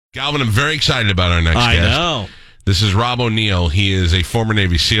Galvin, I'm very excited about our next guest. I know. This is Rob O'Neill. He is a former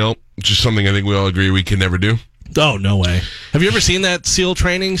Navy SEAL, which is something I think we all agree we can never do. Oh, no way. Have you ever seen that SEAL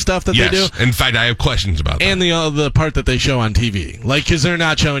training stuff that they do? Yes. In fact, I have questions about that. And the part that they show on TV. Like, because they're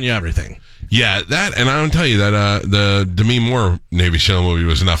not showing you everything. Yeah, that, and I don't tell you that the Demi Moore Navy SEAL movie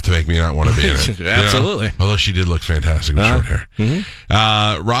was enough to make me not want to be in it. Absolutely. You know? Although she did look fantastic with short hair.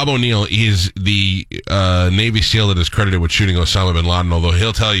 Mm-hmm. Rob O'Neill is the Navy SEAL that is credited with shooting Osama bin Laden, although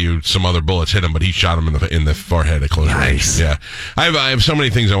he'll tell you some other bullets hit him, but he shot him in the forehead at close range. Yeah. I have so many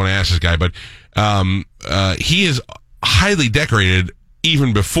things I want to ask this guy, but he is highly decorated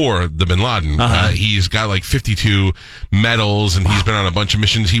even before the bin Laden. He's got like 52 medals, and he's been on a bunch of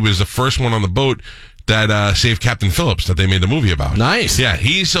missions. He was the first one on the boat that saved Captain Phillips that they made the movie about. Nice. Yeah,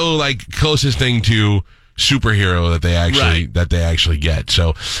 he's so like closest thing to superhero that they actually get.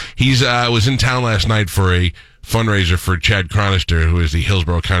 So he's was in town last night for a fundraiser for Chad Chronister, who is the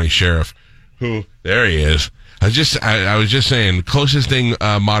Hillsborough County Sheriff. Who there he is. I was just saying closest thing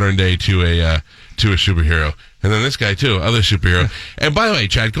modern day to a superhero. And then this guy, too, other superhero. And by the way,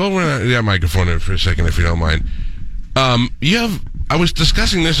 Chad, go over that microphone in for a second, if you don't mind. I was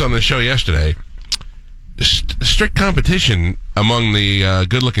discussing this on the show yesterday. Strict competition among the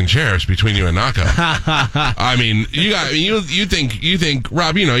good-looking sheriffs between you and Nako. I mean, you think,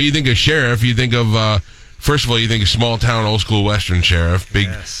 Rob, you think of sheriff, you think of... First of all, you think a small-town, old-school Western sheriff,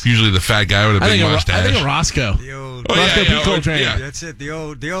 usually the fat guy with a big mustache. I think of Roscoe. Roscoe P. Coltrane. Yeah. That's it. The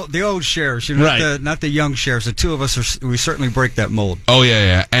old sheriffs. Not the young sheriffs. The two of us we certainly break that mold. Oh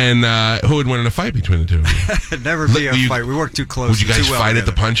yeah. And who would win in a fight between the two of you? Never be a fight. We work too close. Would you guys fight at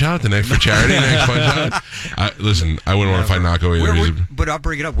the Punch Out for charity? Next Punch Out. Listen, I wouldn't want to fight Nako either. But I'll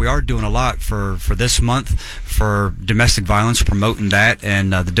bring it up. We are doing a lot for this month for domestic violence, promoting that,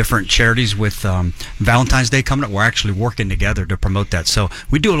 and the different charities with Valentine's Day coming up. We're actually working together to promote that. So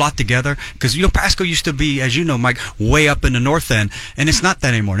we do a lot together because Pasco used to be, as you know, Mike, way up in the north end, and it's not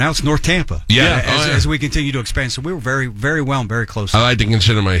that anymore. Now it's North Tampa. Yeah. As we continue to expand. So we were very, very well and very close. I like to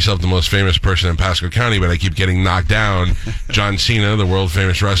consider myself the most famous person in Pasco County, but I keep getting knocked down. John Cena, the world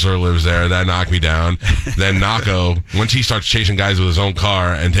famous wrestler, lives there. That knocked me down. Then Nako, once he starts chasing guys with his own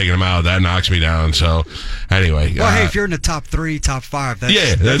car and taking them out, that knocks me down. So anyway. Well, hey, if you're in the top 3, top 5,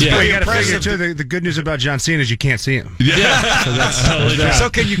 that's pretty impressive. The good news about John Cena is you can't see him. Yeah. So that's totally true. So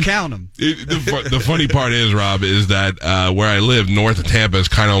can you count them? The funny part is, Rob, is that where I live, north of Tampa, is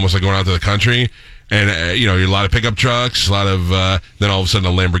kind of almost like going out to the country. And, you're a lot of pickup trucks, a lot of, then all of a sudden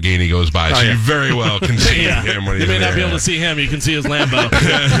a Lamborghini goes by. So you very well can see him when he's You may there. not be able to see him. You can see his Lambo.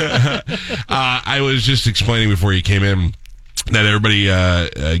 I was just explaining before you came in that everybody,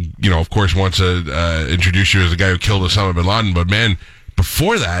 of course, wants to introduce you as the guy who killed Osama bin Laden. But, man,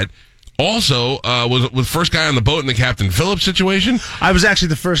 before that, also, was the first guy on the boat in the Captain Phillips situation? I was actually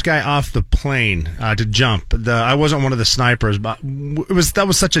the first guy off the plane to jump. I wasn't one of the snipers, but that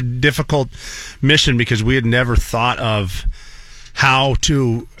was such a difficult mission because we had never thought of how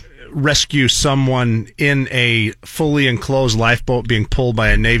to rescue someone in a fully enclosed lifeboat being pulled by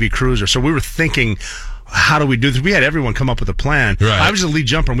a Navy cruiser. So we were thinking, how do we do this? We had everyone come up with a plan. Right. I was the lead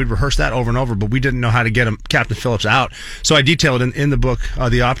jumper, and we'd rehearse that over and over, but we didn't know how to get Captain Phillips out. So I detailed in the book,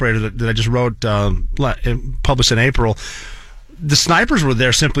 The Operator, that I just wrote, published in April. The snipers were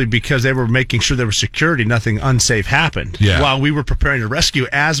there simply because they were making sure there was security, nothing unsafe happened. Yeah. While we were preparing to rescue,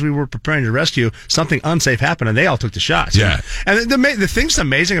 something unsafe happened, and they all took the shots. Yeah. And the thing's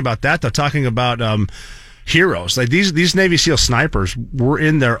amazing about that, though, talking about heroes. Like these Navy SEAL snipers were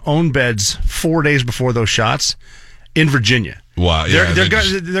in their own beds 4 days before those shots in Virginia. Wow, yeah.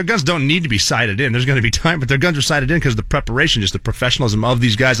 Their guns don't need to be sighted in. There's going to be time, but their guns are sighted in because of the preparation, just the professionalism of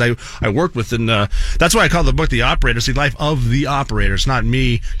these guys I worked with. And that's why I call the book The Operator. It's the life of the operator. It's not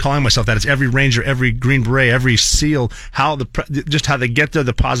me calling myself that. It's every Ranger, every Green Beret, every SEAL, just how they get there,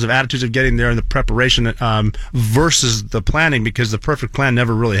 the positive attitudes of getting there, and the preparation versus the planning, because the perfect plan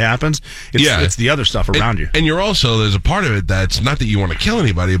never really happens. It's the other stuff around you. And you're also, there's a part of it that's not that you want to kill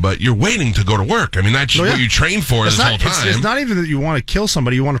anybody, but you're waiting to go to work. I mean, that's what you train for this whole time. It's not even that you want to kill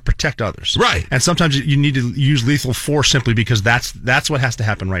somebody, you want to protect others. Right. And sometimes you need to use lethal force simply because that's what has to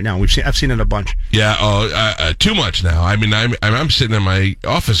happen right now. I've seen it a bunch. Yeah, too much now. I mean, I'm sitting in my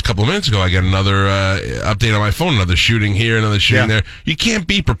office a couple of minutes ago. I get another update on my phone, anher shooing here, another shooting there. You can't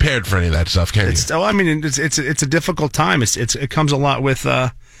be prepared for any of that stuff, can you? It's a difficult time. It comes a lot with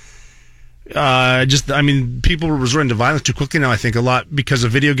people are resorting to violence too quickly now, I think, a lot because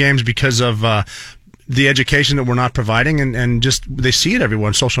of video games, because of the education that we're not providing, and just they see it everywhere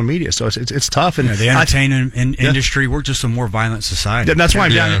on social media. So it's tough. And the entertainment industry, we're just a more violent society. That's why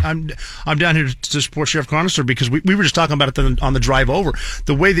I'm down here to support Sheriff Chronister, because we were just talking about it on the drive over.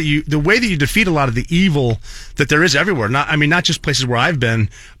 The way that you defeat a lot of the evil that there is everywhere. Not just places where I've been,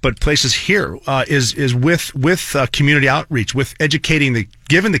 but places here is with community outreach, with educating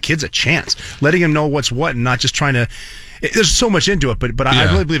giving the kids a chance, letting them know what's what, and not just trying to. There's so much into it, but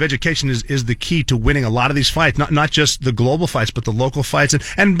I really believe education is the key to winning a lot of these fights. Not just the global fights, but the local fights,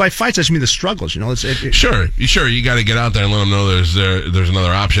 and by fights I just mean the struggles. Sure. You got to get out there and let them know there's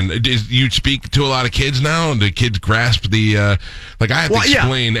another option. You speak to a lot of kids now. Do kids grasp the like? I have to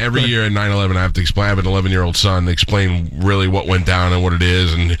explain every year at 9/11. I have to explain. I have an 11-year-old son. Explain really what went down and what it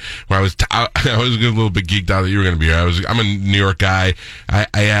is. And when I was a little bit geeked out that you were going to be here. I'm a New York guy.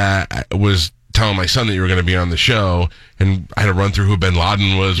 I was telling my son that you were going to be on the show, and I had to run through who bin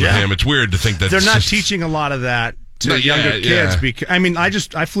Laden was with him. It's weird to think that they're not teaching a lot of that to younger kids. Because,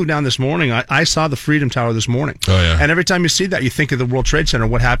 I flew down this morning. I saw the Freedom Tower this morning. Oh, yeah. And every time you see that, you think of the World Trade Center,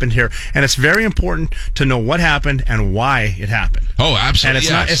 what happened here. And it's very important to know what happened and why it happened. Oh, absolutely.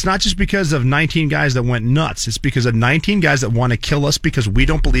 And it's not just because of 19 guys that went nuts. It's because of 19 guys that want to kill us because we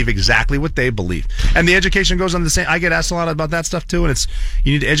don't believe exactly what they believe. And the education goes on the same. I get asked a lot about that stuff too, and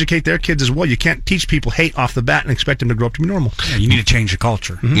you need to educate their kids as well. You can't teach people hate off the bat and expect them to grow up to be normal. Yeah, you need to change the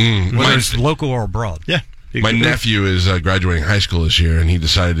culture, whether it's local or abroad. Yeah. My nephew is graduating high school this year, and he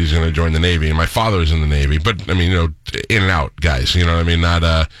decided he's going to join the Navy. And my father's in the Navy, but in and out guys. You know what I mean?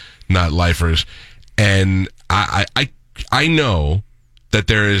 Not lifers. And I know that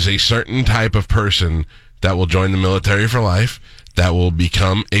there is a certain type of person that will join the military for life, that will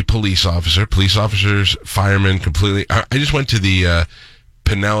become a police officer. Police officers, firemen, completely. I just went to the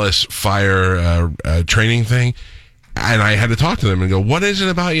Pinellas fire training thing. And I had to talk to them and go, what is it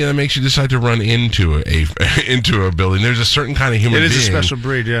about you that makes you decide to run into a building? There's a certain kind of human being. It is a special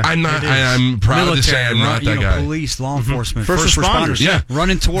breed, yeah. I'm proud to say I'm not that guy. Police, law enforcement, first responders. Yeah.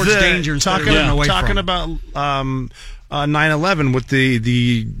 Running towards danger and talking away from. About 9/11 with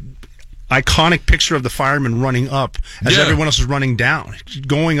the iconic picture of the fireman running up as everyone else is running down,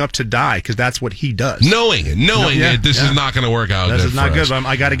 going up to die, because that's what he does. Knowing it, this is not going to work out. This is not good.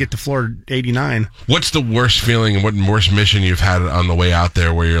 I got to get to floor 89. What's the worst feeling and what worst mission you've had on the way out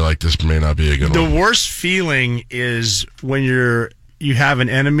there where you're like, this may not be a good one? The worst feeling is when you have an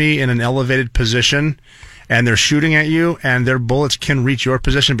enemy in an elevated position, and they're shooting at you, and their bullets can reach your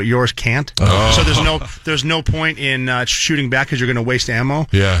position, but yours can't. Oh. So there's no point in shooting back because you're going to waste ammo.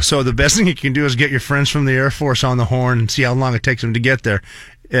 Yeah. So the best thing you can do is get your friends from the Air Force on the horn and see how long it takes them to get there.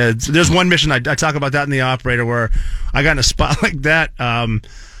 There's one mission, I talk about that in the operator, where I got in a spot like that,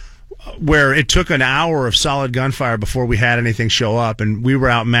 where it took an hour of solid gunfire before we had anything show up, and we were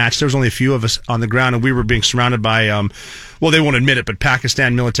outmatched. There was only a few of us on the ground, and we were being surrounded by, they won't admit it, but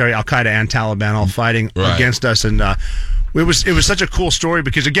Pakistan military, Al-Qaeda and Taliban all fighting against us. And it was such a cool story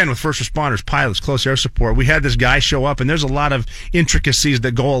because, again, with first responders, pilots, close air support, we had this guy show up, and there's a lot of intricacies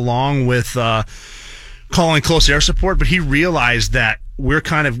that go along with calling close air support, but he realized that we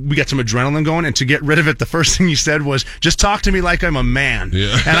got some adrenaline going, and to get rid of it, the first thing he said was, just talk to me like I'm a man.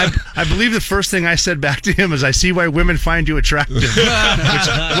 Yeah. And I believe the first thing I said back to him is, I see why women find you attractive, which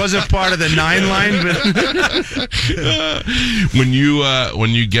wasn't part of the 9 line. But when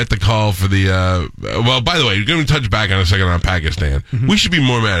you get the call for the by the way, you're going to touch back on a second on Pakistan. Mm-hmm. We should be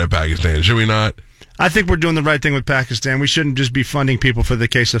more mad at Pakistan, should we not? I think we're doing the right thing with Pakistan. We shouldn't just be funding people for the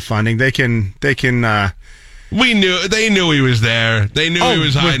case of funding. They can. They knew he was there. They knew he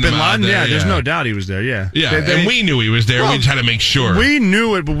was hiding bin Laden. Out there. Yeah, there's no doubt he was there. Yeah, and we knew he was there. We just had to make sure. We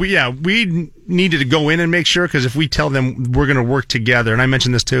knew it, but we needed to go in and make sure, because if we tell them we're going to work together, and I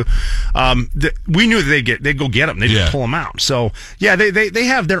mentioned this too, we knew that they'd go get them. They'd pull them out. So they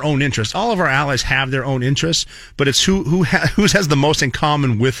have their own interests. All of our allies have their own interests, but it's who has the most in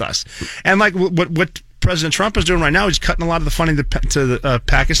common with us. And like what President Trump is doing right now, he's cutting a lot of the funding to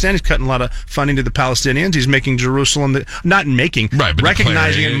Pakistan. He's cutting a lot of funding to the Palestinians. He's making Jerusalem,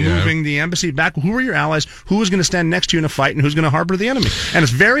 recognizing and moving the embassy back. Who are your allies? Who is going to stand next to you in a fight, and who's going to harbor the enemy? And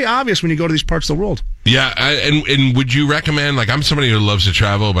it's very obvious when you go to these parts of the world. Yeah, and would you recommend, like, I'm somebody who loves to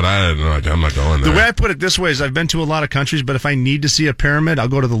travel, but I don't know, like, I'm not going there. The way I put it this way is, I've been to a lot of countries, but if I need to see a pyramid, I'll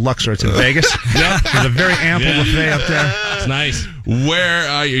go to the Luxor. It's in Vegas. There's a very ample buffet up there. It's nice. Where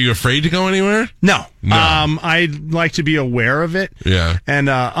are you afraid to go anywhere? No. No. I like to be aware of it. Yeah. And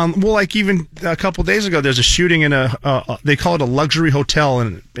well, like even a couple days ago, there's a shooting in they call it a luxury hotel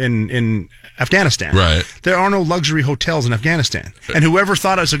in Afghanistan. Right. There are no luxury hotels in Afghanistan, and whoever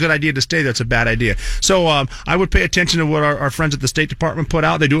thought it was a good idea to stay, that's a bad idea. So I would pay attention to what our friends at the State Department put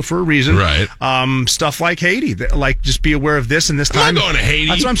out. They do it for a reason. Right. Stuff like Haiti, like just be aware of this and this time. I'm not going to Haiti.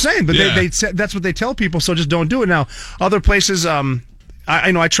 That's what I'm saying. But they that's what they tell people. So just don't do it. Now, other places.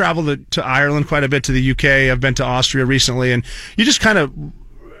 I know I travel to Ireland quite a bit, to the UK. I've been to Austria recently, and you just kind of.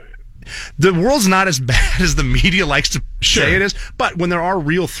 The world's not as bad as the media likes to say it is, but when there are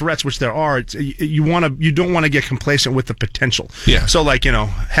real threats, which there are, you don't want to get complacent with the potential. Yeah. So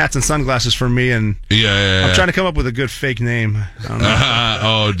hats and sunglasses for me, and I'm trying to come up with a good fake name.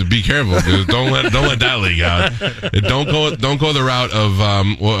 Be careful, dude. Don't let that leak out. Don't go the route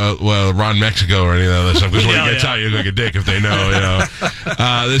of Ron Mexico or any of that other stuff, because when it gets out, you look like a dick if they know.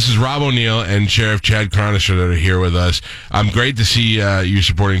 This is Rob O'Neill and Sheriff Chad Cronister that are here with us. Great to see you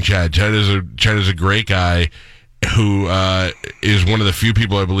supporting Chad. Chad is a great guy who is one of the few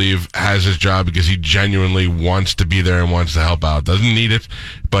people I believe has his job because he genuinely wants to be there and wants to help out. Doesn't need it,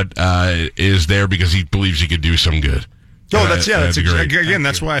 but is there because he believes he could do some good. No, that's great. Again,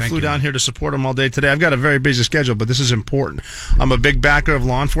 that's why I flew down here to support him all day today. I've got a very busy schedule, but this is important. I'm a big backer of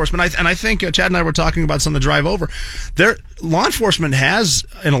law enforcement, and I think Chad and I were talking about this on the drive over. Law enforcement has,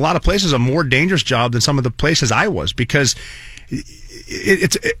 in a lot of places, a more dangerous job than some of the places I was, because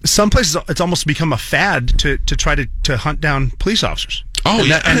some places it's almost become a fad to try to hunt down police officers.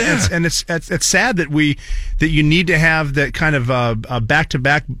 And it's sad that you need to have that kind of a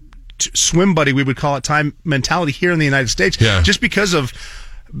back-to-back swim buddy, we would call it, time mentality here in the United States, just because of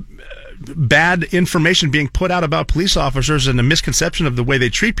bad information being put out about police officers and a misconception of the way they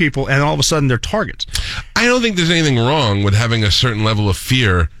treat people, and all of a sudden they're targets. I don't think there's anything wrong with having a certain level of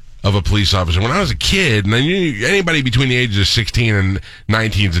fear of a police officer. When I was a kid, and I knew anybody between the ages of 16 and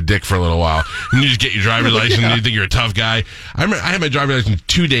 19 is a dick for a little while, and you just get your driver's license and you think you're a tough guy. I remember I had my driver's license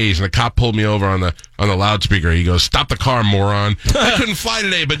 2 days, and a cop pulled me over on the loudspeaker. He goes, "Stop the car, moron." I couldn't fly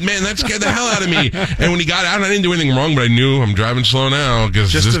today, but man, that scared the hell out of me. And when he got out, I didn't do anything wrong, but I knew I'm driving slow now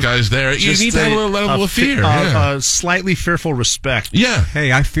because this guy's there. You need to have a level of fear. A slightly fearful respect. Yeah.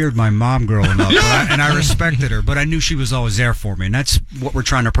 Hey, I feared my mom growing up, and I respected her, but I knew she was always there for me, and that's what we're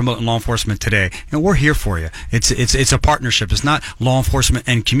trying to promote in law enforcement today. And we're here for you. It's a partnership. It's not law enforcement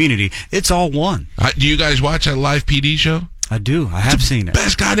and community. It's all one. Do you guys watch that live PD show? I do. I have seen it.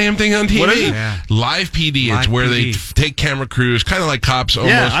 Best goddamn thing on TV. What is it? Yeah. Live PD. It's where they take camera crews, kind of like Cops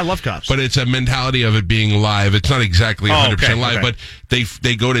almost. Yeah, I love Cops. But it's a mentality of it being live. It's not exactly 100% live, but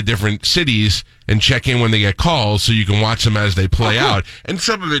they go to different cities and check in when they get calls so you can watch them as they play out. And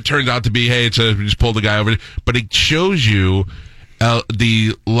some of it turns out to be, hey, just pull the guy over. But it shows you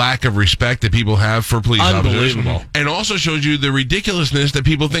the lack of respect that people have for police officers. And also shows you the ridiculousness that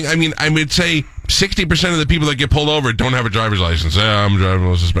people think. I mean, I would say 60% of the people that get pulled over don't have a driver's license. I'm driving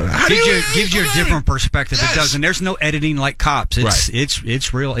a suspended. Gives you a different perspective. Yes. It does, and there's no editing like Cops.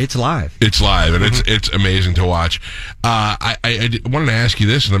 It's real. It's live. It's live, and it's amazing to watch. I wanted to ask you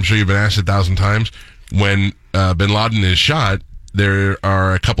this, and I'm sure you've been asked 1,000 times. When Bin Laden is shot, there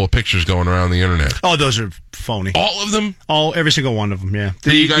are a couple of pictures going around the internet. Oh, those are phony. All of them? Every single one of them, yeah.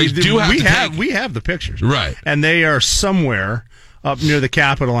 You guys We have the pictures. Right. And they are somewhere up near the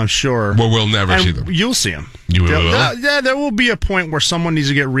Capitol, I'm sure. Well, we'll never see them. You'll see them. You will? There will be a point where someone needs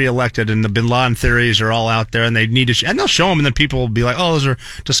to get reelected, and the Bin Laden theories are all out there, and they need to, and they'll show them, and then people will be like, "Oh, those are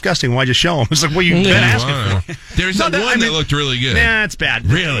disgusting. Why'd you show them?" It's like, well, you've been asking for. There's one that looked really good. Nah, it's bad.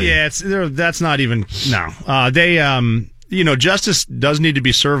 Really? Yeah, that's not even. No, justice does need to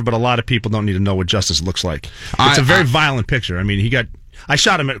be served, but a lot of people don't need to know what justice looks like. It's a very violent picture. I mean, I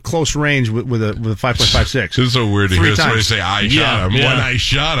shot him at close range with a 5.56. It's so weird to hear somebody say, I shot him. When I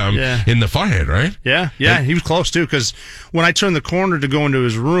shot him in the forehead, right? Yeah, he was close, too, because when I turned the corner to go into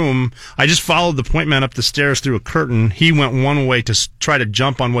his room, I just followed the point man up the stairs through a curtain. He went one way to try to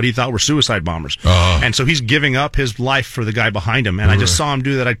jump on what he thought were suicide bombers. And so he's giving up his life for the guy behind him. And I just saw him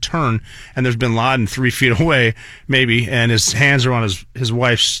do that. I turn, and there's Bin Laden 3 feet away, maybe, and his hands are on his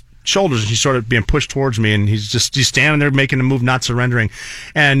wife's shoulders, and she's sort of being pushed towards me, and he's standing there making a move, not surrendering.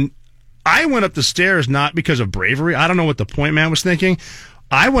 And I went up the stairs not because of bravery. I don't know what the point man was thinking.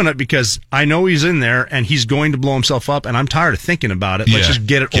 I went up because I know he's in there and he's going to blow himself up, and I'm tired of thinking about it. Let's just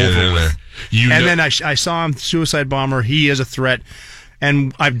get it over with. Then I saw him, suicide bomber. He is a threat.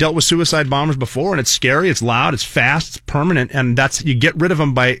 And I've dealt with suicide bombers before, and it's scary, it's loud, it's fast, it's permanent, and you get rid of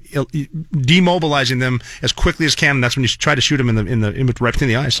them by demobilizing them as quickly as can. And that's when you try to shoot them in right between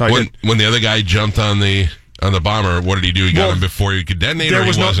the eyes. So when the other guy jumped on the on the bomber. What did he do? He got him before he could detonate.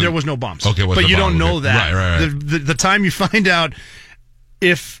 There was no bombs. Okay, but you don't know that. Right. The time you find out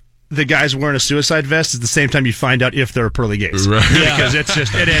if the guy's wearing a suicide vest is the same time you find out if they're pearly gays. Right. Yeah. Because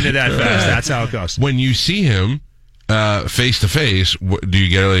it ended that fast. That's how it goes. When you see him face to face, do you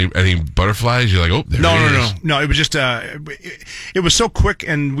get any butterflies? You're like, oh, there he is. No. It was just it was so quick,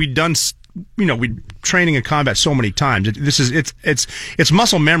 and we'd done. We training in combat so many times. It's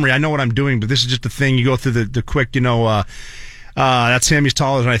muscle memory. I know what I'm doing, but this is just the thing. You go through the quick. That's him. He's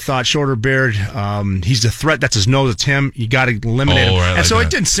taller than I thought. Shorter beard. He's the threat. That's his nose. It's him. You got to eliminate him. Right, and so it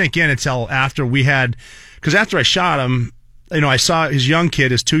didn't sink in until after because after I shot him, I saw his young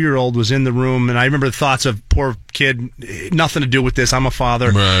kid, his 2-year-old, was in the room, and I remember the thoughts of poor kid. Nothing to do with this. I'm a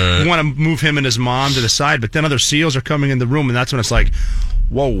father. Right. We want to move him and his mom to the side, but then other SEALs are coming in the room, and that's when it's like,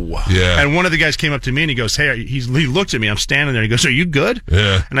 whoa. Yeah. And one of the guys came up to me and he goes, hey, he looked at me. I'm standing there. He goes, are you good?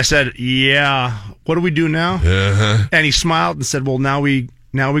 Yeah. And I said, yeah. What do we do now? Uh-huh. And he smiled and said, well, now we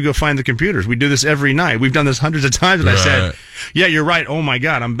go find the computers. We do this every night. We've done this hundreds of times. And I said, yeah, you're right. Oh my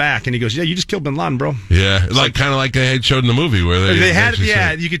God, I'm back. And he goes, yeah, you just killed Bin Laden, bro. Yeah. Kind of like they had showed in the movie where they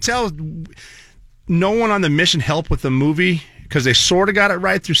had, you could tell no one on the mission helped with the movie, because they sort of got it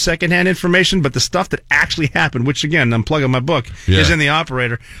right through secondhand information, but the stuff that actually happened, which again, I'm plugging my book, is in the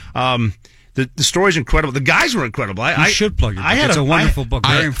operator. The story's incredible. The guys were incredible. You should plug your book. It's a wonderful book,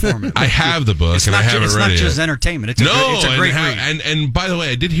 very informative. I have the book, and I haven't read it. It's not just entertainment. It's a great read. And by the way,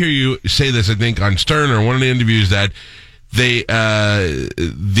 I did hear you say this, I think, on Stern or one of the interviews, that the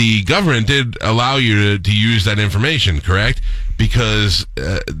government did allow you to use that information, correct? Because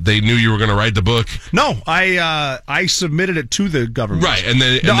they knew you were going to write the book. No, I submitted it to the government. Right, and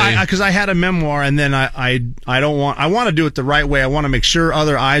then because I had a memoir, and then I want to do it the right way. I want to make sure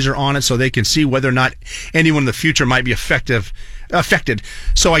other eyes are on it so they can see whether or not anyone in the future might be affected.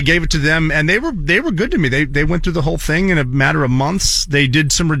 So I gave it to them, and they were good to me. They went through the whole thing in a matter of months. They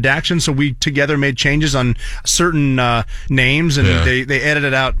did some redactions, so we together made changes on certain names, and they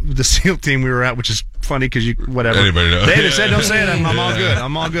edited out the SEAL team we were at, which is funny because whatever. Anybody know? They said don't say it. I'm all good.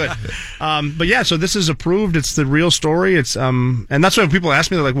 I'm all good. But yeah, so this is approved. It's the real story. It's and that's why when people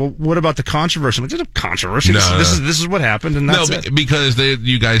ask me, they're like, well, what about the controversy? I'm like, there's no controversy. This is what happened, and that's it. Because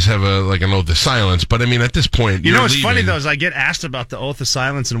you guys have an oath of silence. But I mean, at this point, what's funny though is I get asked about the oath of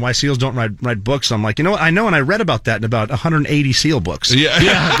silence and why SEALs don't write books. I'm like, what? I know, and I read about that in about 180 SEAL books. Yeah,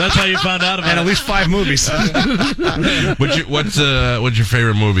 that's how you found out about it. And at least 5 movies. What's your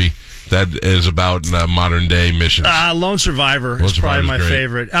favorite movie that is about modern day missions? Lone Survivor is probably my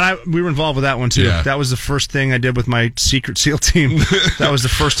favorite, and we were involved with that one too. Yeah. That was the first thing I did with my secret SEAL team. That was the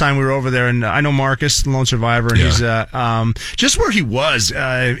first time we were over there, and I know Marcus, Lone Survivor, and he's just where he was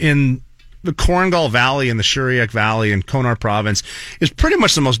in the Korengal Valley and the Shuriak Valley in Konar Province is pretty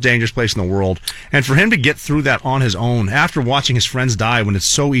much the most dangerous place in the world. And for him to get through that on his own after watching his friends die when it's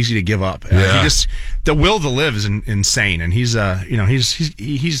so easy to give up, the will to live is insane. And he's done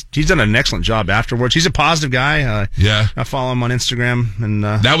an excellent job afterwards. He's a positive guy. I follow him on Instagram, and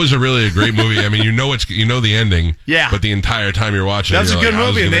that was a great movie. I mean, you know the ending. Yeah. But the entire time you're watching, that was a good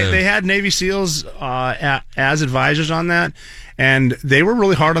movie. And they had Navy SEALs as advisors on that. And they were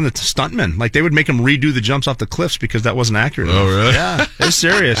really hard on the stuntmen. Like, they would make them redo the jumps off the cliffs because that wasn't accurate enough. Oh, really? Yeah, it's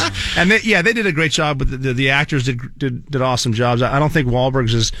serious. And they did a great job, but the actors did awesome jobs. I don't think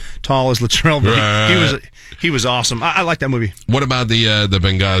Wahlberg's as tall as Luttrell, but he was awesome. I like that movie. What about the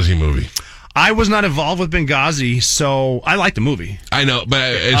Benghazi movie? I was not involved with Benghazi, so I like the movie. I know, but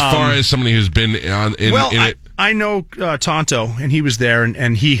as far as somebody who's been in it. I know Tonto, and he was there,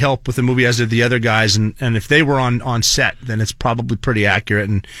 and he helped with the movie, as did the other guys. And if they were on set, then it's probably pretty accurate.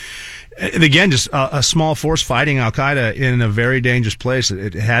 And again, just a small force fighting Al Qaeda in a very dangerous place.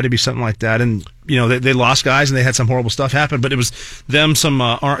 It had to be something like that. And they lost guys, and they had some horrible stuff happen. But it was them, some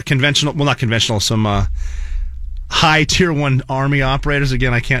not conventional, some high tier 1 Army operators,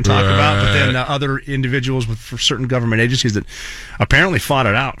 again, I can't talk about, but then other individuals for certain government agencies that apparently fought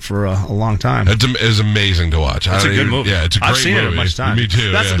it out for a long time. It's amazing to watch. It's a good movie. Yeah, it's a great movie. I've seen it a bunch of times. Me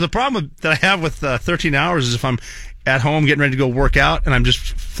too. That's the problem that I have with 13 Hours is if I'm at home getting ready to go work out and I'm just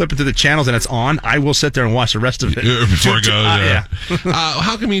flipping through the channels and it's on, I will sit there and watch the rest of it before it goes.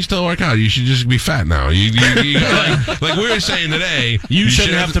 How come you still work out? You should just be fat now. You like we were saying today, you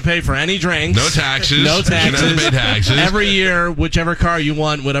shouldn't have to pay for any drinks. No taxes. No taxes. You shouldn't have to pay taxes. Every year, whichever car you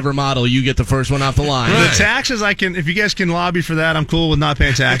want, whatever model, you get the first one off the line. Right. The taxes, if you guys can lobby for that, I'm cool with not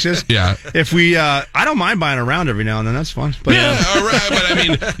paying taxes. Yeah. If we, I don't mind buying a round every now and then. That's fun. But, all right. But I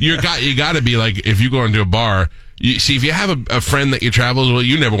mean, you got to be like, if you go into a bar, You see, if you have a friend that you travels with,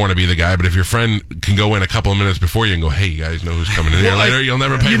 you never want to be the guy. But if your friend can go in a couple of minutes before you and go, "Hey, you guys know who's coming in here later," you'll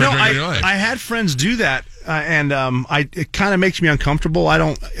never pay for a drink in your life. I had friends do that, and it kind of makes me uncomfortable. I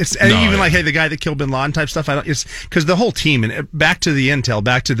don't. Even like, hey, the guy that killed Bin Laden type stuff. I don't. It's because the whole team and back to the intel,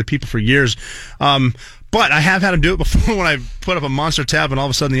 back to the people for years. But I have had him do it before when I put up a monster tab and all of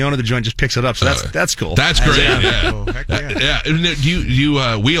a sudden the owner of the joint just picks it up. So that's cool. That's great. Yeah.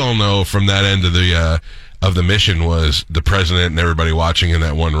 We all know from that end of the mission was the president and everybody watching in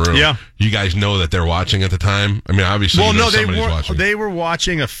that one room. Yeah. You guys know that they're watching at the time? I mean, obviously, somebody's watching. They were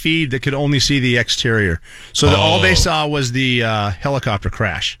watching a feed that could only see the exterior. So all they saw was the helicopter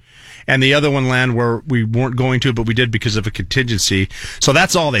crash. And the other one land where we weren't going to, but we did because of a contingency. So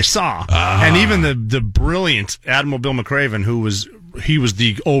that's all they saw. And even the brilliant Admiral Bill McCraven, he was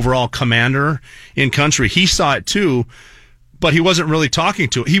the overall commander in country, he saw it too, but he wasn't really talking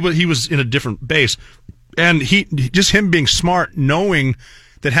to it. He was in a different base. And him being smart, knowing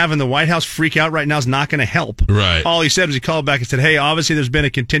that having the White House freak out right now is not going to help. Right. All he said was he called back and said, "Hey, obviously there's been a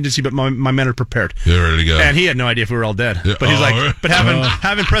contingency, but my men are prepared." They're ready to go. And he had no idea if we were all dead. Yeah. But he's but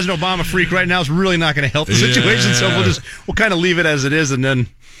having President Obama freak right now is really not going to help the situation. So we'll kind of leave it as it is, and then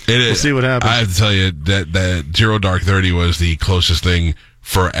we'll see what happens. I have to tell you that Zero Dark 30 was the closest thing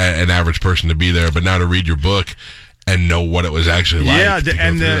for an average person to be there. But now to read your book and know what it was actually like. Yeah,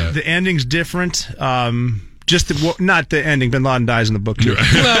 the ending's different. Not the ending. Bin Laden dies in the book too.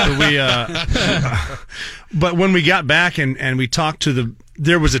 But when we got back and we talked to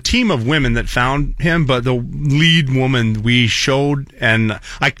there was a team of women that found him, but the lead woman we showed, and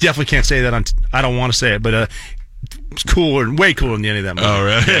I definitely can't say that I don't want to say it, but it's cooler, way cooler than any of that movie. Oh,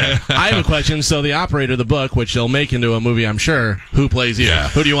 really? Yeah. I have a question. So the operator of the book, which they'll make into a movie, I'm sure, who plays you? Yeah.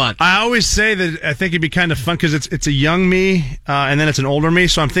 Who do you want? I always say that I think it'd be kind of fun because it's a young me, and then it's an older me.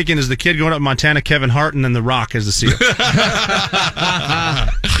 So I'm thinking, is the kid going up in Montana, Kevin Hart, and then The Rock as the seal?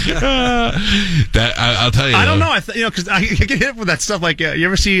 I'll tell you. I don't know. Because I get hit with that stuff. Like, you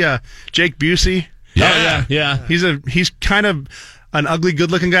ever see Jake Busey? Yeah. He's kind of an ugly,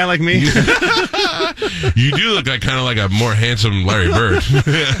 good-looking guy like me. You do look kind of like a more handsome Larry Bird.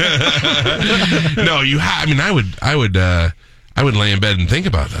 No, I would lay in bed and think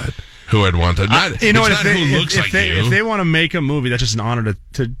about that. Who I'd want that? If they want to make a movie, that's just an honor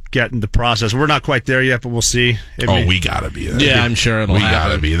to get in the process. We're not quite there yet, but we'll see. We gotta be there. Yeah, I'm sure it'll We happen.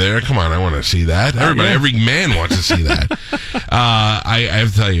 gotta be there. Come on, I want to see that. Every man wants to see that. I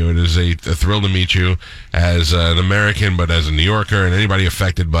have to tell you, it is a thrill to meet you as an American, but as a New Yorker and anybody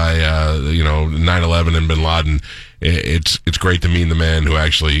affected by 9/11 and Bin Laden. It's great to meet the man who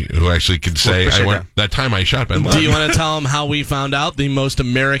actually could say that time I shot Bin Laden. Do you want to tell him how we found out the most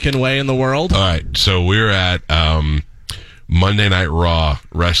American way in the world? All right, so we're at Monday Night Raw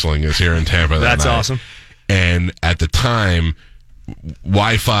wrestling is here in Tampa. That's night. Awesome. And at the time,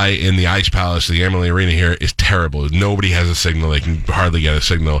 Wi-Fi in the Ice Palace, the Amalie Arena here, is terrible. Nobody has a signal; they can hardly get a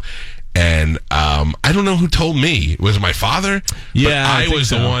signal. And I don't know who told me. Was it my father? Yeah, but I was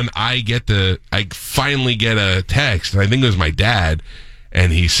the one. I finally get a text, and I think it was my dad.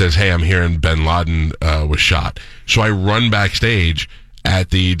 And he says, "Hey, I'm hearing Bin Laden was shot." So I run backstage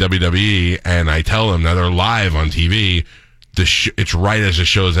at the WWE, and I tell them that they're live on TV. It's right as the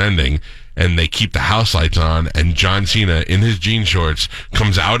show's ending, and they keep the house lights on, and John Cena, in his jean shorts,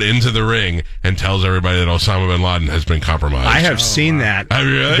 comes out into the ring and tells everybody that Osama bin Laden has been compromised. I have seen that.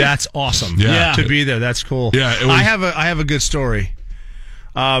 Really? That's awesome. Yeah. To be there, that's cool. Yeah, I have a good story.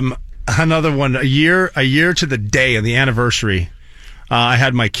 Another one, a year to the day of the anniversary. I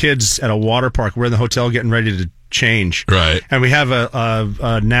had my kids at a water park. We're in the hotel getting ready to change. Right. And we have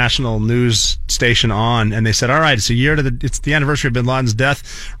a national news station on, and they said, all right, it's the anniversary of Bin Laden's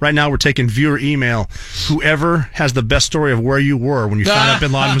death. Right now we're taking viewer email. Whoever has the best story of where you were when you found out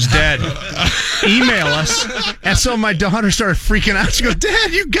Bin Laden was dead, email us. And so my daughter started freaking out. She goes,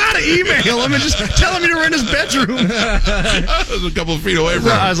 Dad, you gotta email him and just tell him you were in his bedroom. I was a couple of feet away from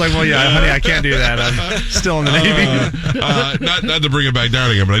him. I was like, well, yeah, honey, I can't do that. I'm still in the Navy. Not to bring it back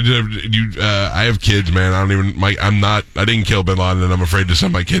down again, but I have kids, man. I didn't kill Bin Laden, and I'm afraid to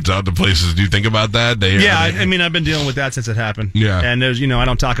send my kids out to places. Do you think about that? I've been dealing with that since it happened. Yeah. And there's, I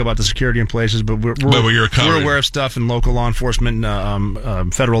don't talk about the security in places, but we're aware of stuff in local law enforcement,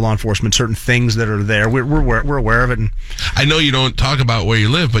 federal law enforcement, certain things that are there. We're aware of it. And I know you don't talk about where you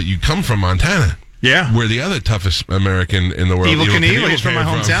live, but you come from Montana. Yeah. We're the other toughest American in the world. Evil Knievel. He's from my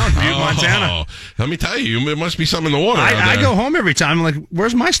hometown, Butte, Montana. Let me tell you, it must be something in the water. I go home every time. I'm like,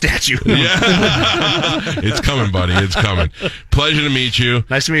 where's my statue? Yeah. It's coming, buddy. It's coming. Pleasure to meet you.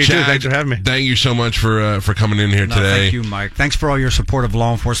 Nice to meet you, Chad, too. Thanks for having me. Thank you so much for coming in here today. Thank you, Mike. Thanks for all your support of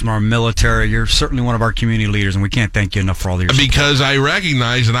law enforcement, our military. You're certainly one of our community leaders, and we can't thank you enough for all your support. Because I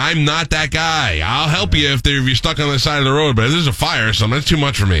recognize that I'm not that guy. I'll help you if you're stuck on the side of the road, but if there's a fire or something, that's too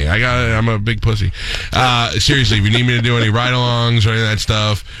much for me. I'm a big pussy. Seriously, if you need me to do any ride-alongs or any of that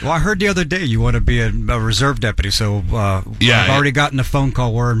stuff. Well, I heard the other day you want to be a reserve deputy, so I've already gotten a phone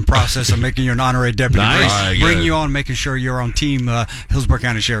call. We're in process of making you an honorary deputy. Nice. Bring you on, making sure you're on team Hillsborough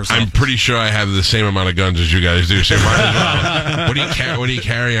County Sheriff's Office. I'm pretty sure I have the same amount of guns as you guys do. So might as well. What do you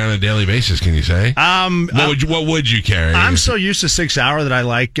carry on a daily basis? Can you say? What would you carry? I'm so used to 6 Hour that I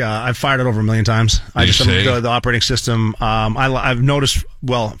like. I've fired it over 1 million times. I just go to the operating system. I've noticed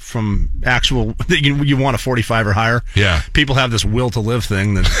from actual that you want a 45 or higher. Yeah. People have this will to live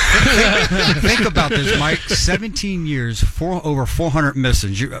thing. That Think about this, Mike. 17 years, over 400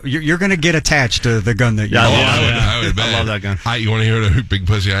 missions. You're going to get attached to the gun that you. I would bet. I love that gun. You want to hear what a big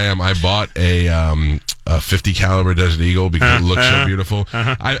pussy I am? I bought a 50 caliber Desert Eagle because it looks so beautiful.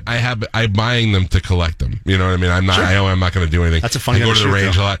 I'm buying them to collect them. You know what I mean? I'm not going to do anything. That's a funny I go gun to to the shoot,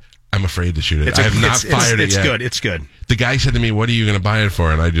 range though. a lot. I'm afraid to shoot it. I have not fired it yet. It's good. The guy said to me, "What are you going to buy it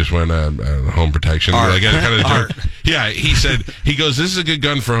for?" And I just went, "Home protection." Like, kind of joke. Yeah, he goes, "This is a good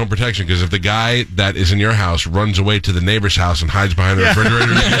gun for home protection because if the guy that is in your house runs away to the neighbor's house and hides behind the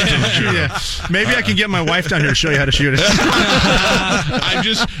refrigerator, maybe I can get my wife down here to show you how to shoot it."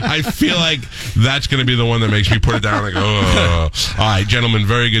 I feel like that's going to be the one that makes me put it down. Like, oh, all right, gentlemen,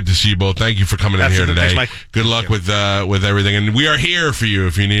 very good to see you both. Thank you for coming in here today. Thanks, Mike. Good luck with everything, and we are here for you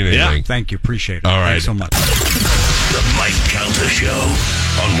if you need anything. Thank you. Appreciate it. All right. Thanks so much. The Mike Calta Show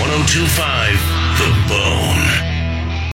on 102.5 The Bone.